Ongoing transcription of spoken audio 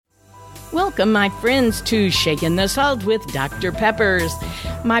Welcome, my friends, to Shakin' the Salt with Dr. Peppers.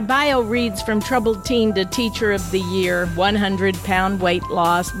 My bio reads from Troubled Teen to Teacher of the Year, 100-pound weight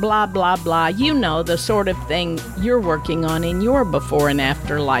loss, blah, blah, blah. You know, the sort of thing you're working on in your before and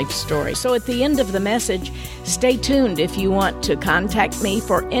after life story. So at the end of the message, stay tuned if you want to contact me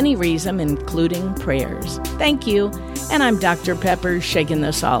for any reason, including prayers. Thank you. And I'm Dr. Peppers, Shakin'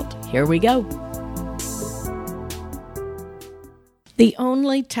 the Salt. Here we go. The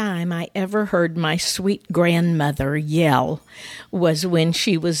only time I ever heard my sweet grandmother yell was when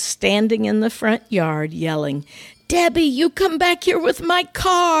she was standing in the front yard yelling, "Debbie, you come back here with my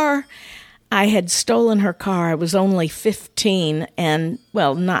car." I had stolen her car. I was only 15 and,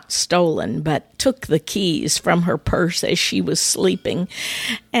 well, not stolen, but took the keys from her purse as she was sleeping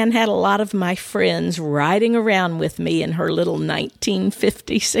and had a lot of my friends riding around with me in her little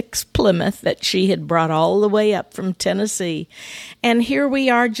 1956 Plymouth that she had brought all the way up from Tennessee. And here we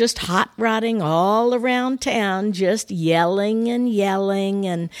are just hot-rodding all around town, just yelling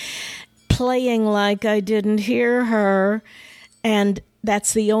and playing like I didn't hear her. And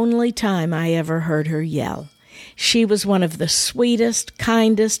that's the only time I ever heard her yell. She was one of the sweetest,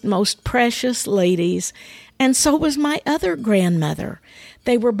 kindest, most precious ladies, and so was my other grandmother.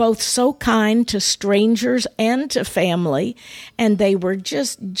 They were both so kind to strangers and to family, and they were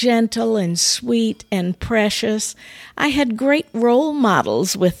just gentle and sweet and precious. I had great role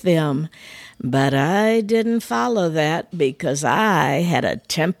models with them. But I didn't follow that because I had a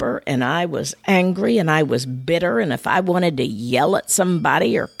temper and I was angry and I was bitter. And if I wanted to yell at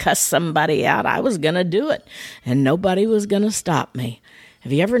somebody or cuss somebody out, I was going to do it. And nobody was going to stop me.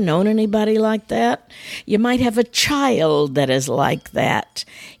 Have you ever known anybody like that? You might have a child that is like that.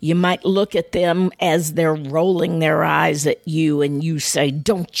 You might look at them as they're rolling their eyes at you and you say,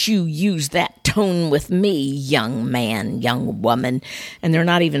 "Don't you use that tone with me, young man, young woman." And they're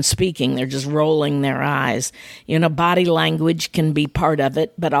not even speaking. They're just rolling their eyes. You know, body language can be part of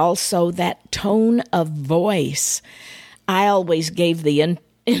it, but also that tone of voice. I always gave the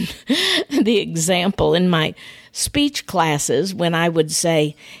example in my speech classes when I would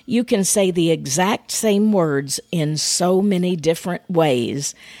say, you can say the exact same words in so many different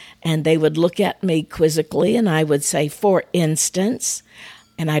ways. And they would look at me quizzically and I would say, "For instance,"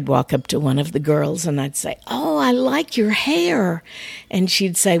 and I'd walk up to one of the girls and I'd say, "Oh, I like your hair." And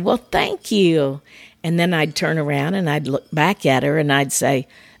she'd say, "Well, thank you." And then I'd turn around and I'd look back at her and I'd say,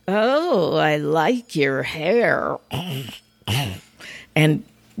 "Oh, I like your hair." And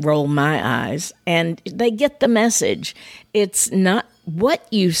roll my eyes, and they get the message. It's not what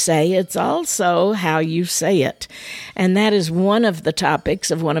you say, it's also how you say it. And that is one of the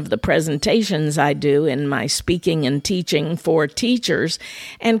topics of one of the presentations I do in my speaking and teaching for teachers.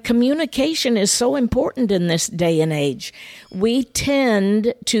 And communication is so important in this day and age. We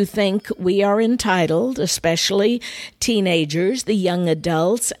tend to think we are entitled, especially teenagers, the young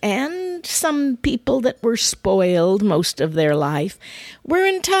adults, and some people that were spoiled most of their life. We're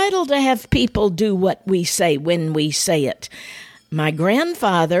entitled to have people do what we say when we say it. My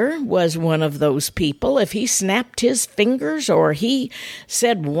grandfather was one of those people. If he snapped his fingers or he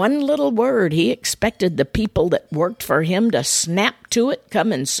said one little word, he expected the people that worked for him to snap to it,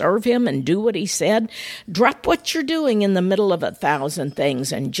 come and serve him and do what he said. Drop what you're doing in the middle of 1,000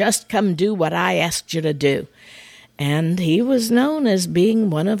 things and just come do what I asked you to do. And he was known as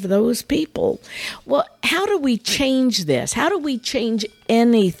being one of those people. Well, how do we change this? How do we change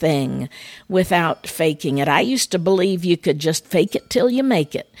anything without faking it? I used to believe you could just fake it till you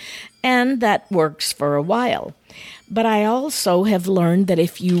make it, and that works for a while. But I also have learned that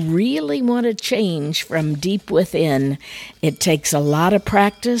if you really want to change from deep within, it takes a lot of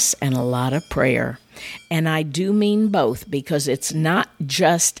practice and a lot of prayer. And I do mean both, because it's not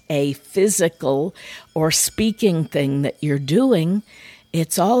just a physical or speaking thing that you're doing.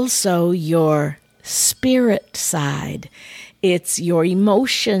 It's also your spirit side. It's your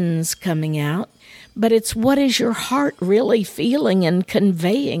emotions coming out, but it's what is your heart really feeling and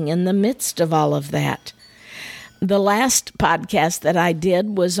conveying in the midst of all of that. The last podcast that I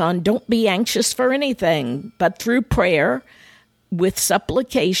did was on don't be anxious for anything, but through prayer, with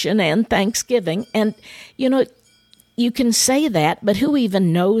supplication and thanksgiving. And, you know, you can say that, but who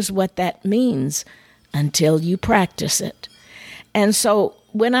even knows what that means until you practice it? And so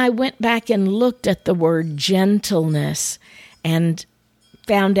when I went back and looked at the word gentleness and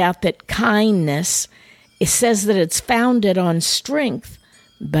found out that kindness, it says that it's founded on strength,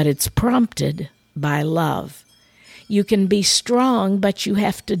 but it's prompted by love. You can be strong, but you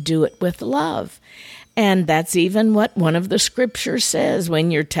have to do it with love. And that's even what one of the scriptures says.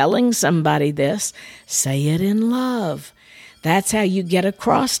 When you're telling somebody this, say it in love. That's how you get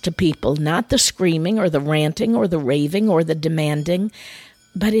across to people, not the screaming or the ranting or the raving or the demanding,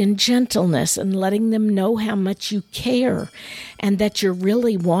 but in gentleness and letting them know how much you care and that you're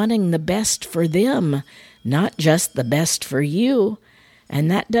really wanting the best for them, not just the best for you. And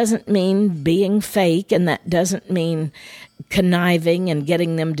that doesn't mean being fake, and that doesn't mean conniving and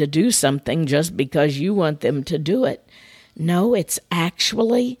getting them to do something just because you want them to do it. No, it's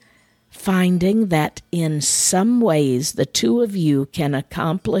actually finding that in some ways the two of you can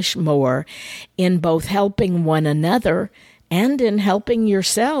accomplish more in both helping one another and in helping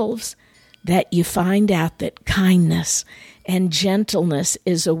yourselves, that you find out that kindness and gentleness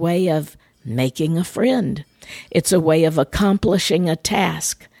is a way of making a friend. It's a way of accomplishing a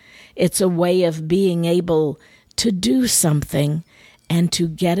task. It's a way of being able to do something and to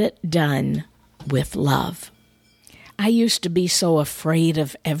get it done with love. I used to be so afraid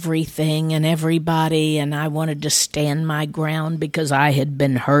of everything and everybody, and I wanted to stand my ground because I had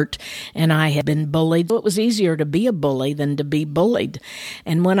been hurt and I had been bullied. It was easier to be a bully than to be bullied.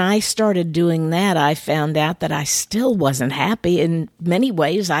 And when I started doing that, I found out that I still wasn't happy. In many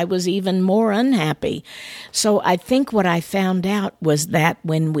ways, I was even more unhappy. So I think what I found out was that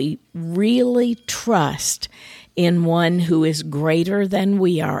when we really trust in one who is greater than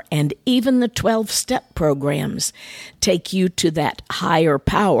we are, and even the 12-step programs take you to that higher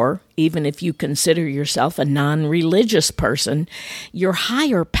power, even if you consider yourself a non-religious person, your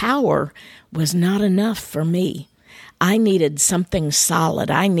higher power was not enough for me. I needed something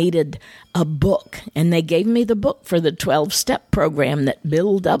solid. I needed a book, and they gave me the book for the 12-step program that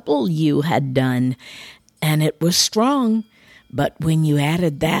Bill W. had done, and it was strong. But when you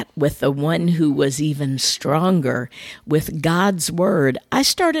added that with the one who was even stronger, with God's word, I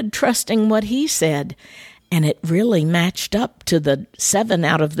started trusting what he said, and it really matched up to the 7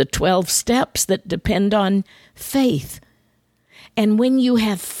 out of the 12 steps that depend on faith. And when you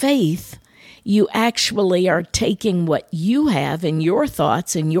have faith, you actually are taking what you have in your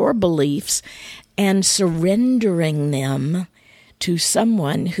thoughts and your beliefs and surrendering them to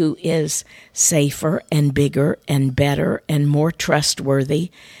someone who is safer and bigger and better and more trustworthy.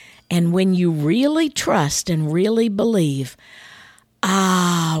 And when you really trust and really believe,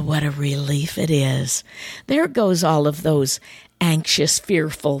 what a relief it is. There goes all of those anxious,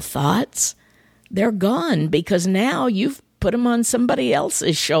 fearful thoughts. They're gone because now you've put them on somebody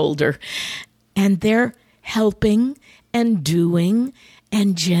else's shoulder. And they're helping and doing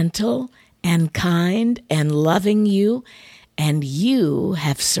and gentle and kind and loving you. And you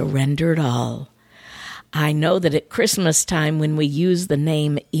have surrendered all. I know that at Christmas time when we use the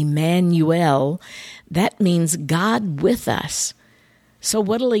name Emmanuel, that means God with us. So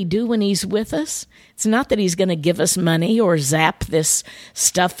what'll he do when he's with us? It's not that he's going to give us money or zap this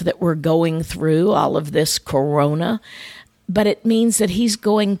stuff that we're going through, all of this corona, but it means that he's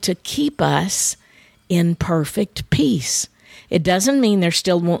going to keep us in perfect peace. It doesn't mean there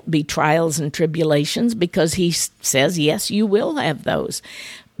still won't be trials and tribulations, because he says, yes, you will have those.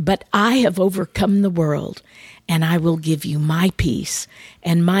 But I have overcome the world, and I will give you my peace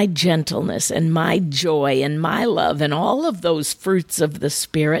and my gentleness and my joy and my love and all of those fruits of the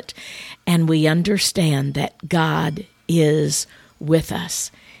Spirit. And we understand that God is with us.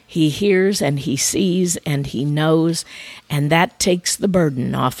 He hears and he sees and he knows, and that takes the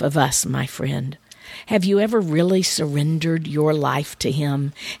burden off of us, my friend. Have you ever really surrendered your life to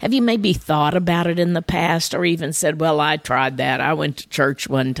him? Have you maybe thought about it in the past, or even said, well, I tried that. I went to church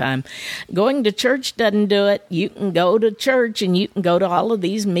one time. Going to church doesn't do it. You can go to church and you can go to all of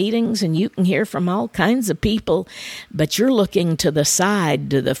these meetings and you can hear from all kinds of people, but you're looking to the side,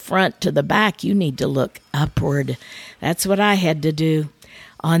 to the front, to the back. You need to look upward. That's what I had to do.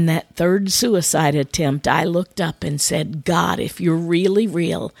 On that third suicide attempt, I looked up and said, God, if you're really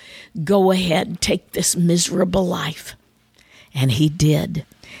real, go ahead, take this miserable life. And he did.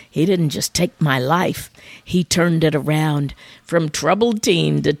 He didn't just take my life. He turned it around from troubled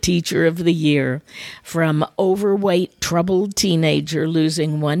teen to teacher of the year, from overweight, troubled teenager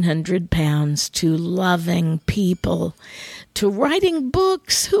losing 100 pounds to loving people, to writing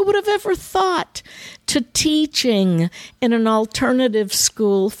books. Who would have ever thought? To teaching in an alternative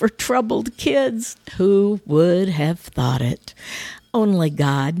school for troubled kids. Who would have thought it? Only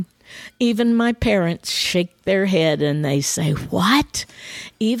God. Even my parents shake their head and they say, what?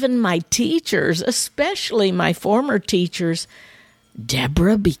 Even my teachers, especially my former teachers,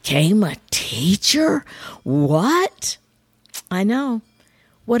 Deborah became a teacher? What? I know.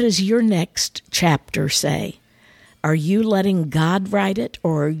 What does your next chapter say? Are you letting God write it,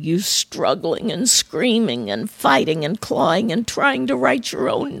 or are you struggling and screaming and fighting and clawing and trying to write your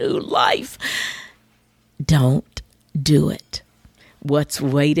own new life? Don't do it. What's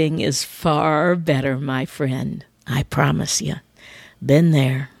waiting is far better, my friend. I promise you. Been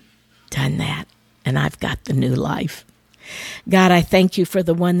there, done that, and I've got the new life. God, I thank you for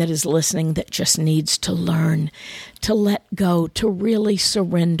the one that is listening that just needs to learn, to let go, to really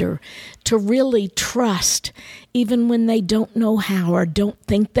surrender, to really trust, even when they don't know how or don't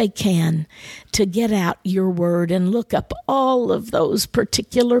think they can, to get out your word and look up all of those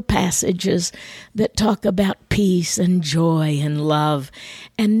particular passages that talk about peace and joy and love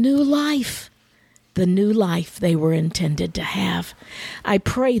and new life, the new life they were intended to have. I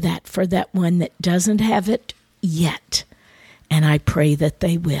pray that for that one that doesn't have it yet. And I pray that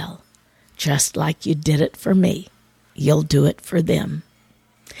they will. Just like you did it for me, you'll do it for them.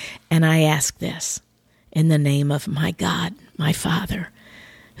 And I ask this in the name of my God, my Father,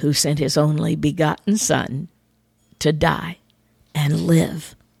 who sent his only begotten Son to die and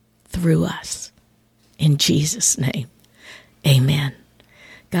live through us. In Jesus' name, amen.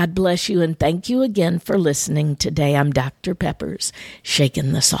 God bless you, and thank you again for listening today. I'm Dr. Peppers,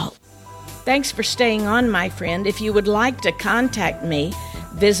 shaking the salt. Thanks for staying on, my friend. If you would like to contact me,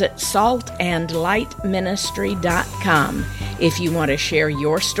 visit saltandlightministry.com. If you want to share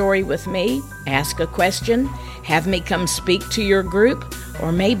your story with me, ask a question, have me come speak to your group,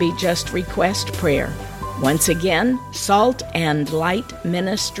 or maybe just request prayer. Once again,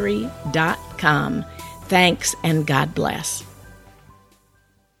 saltandlightministry.com. Thanks, and God bless.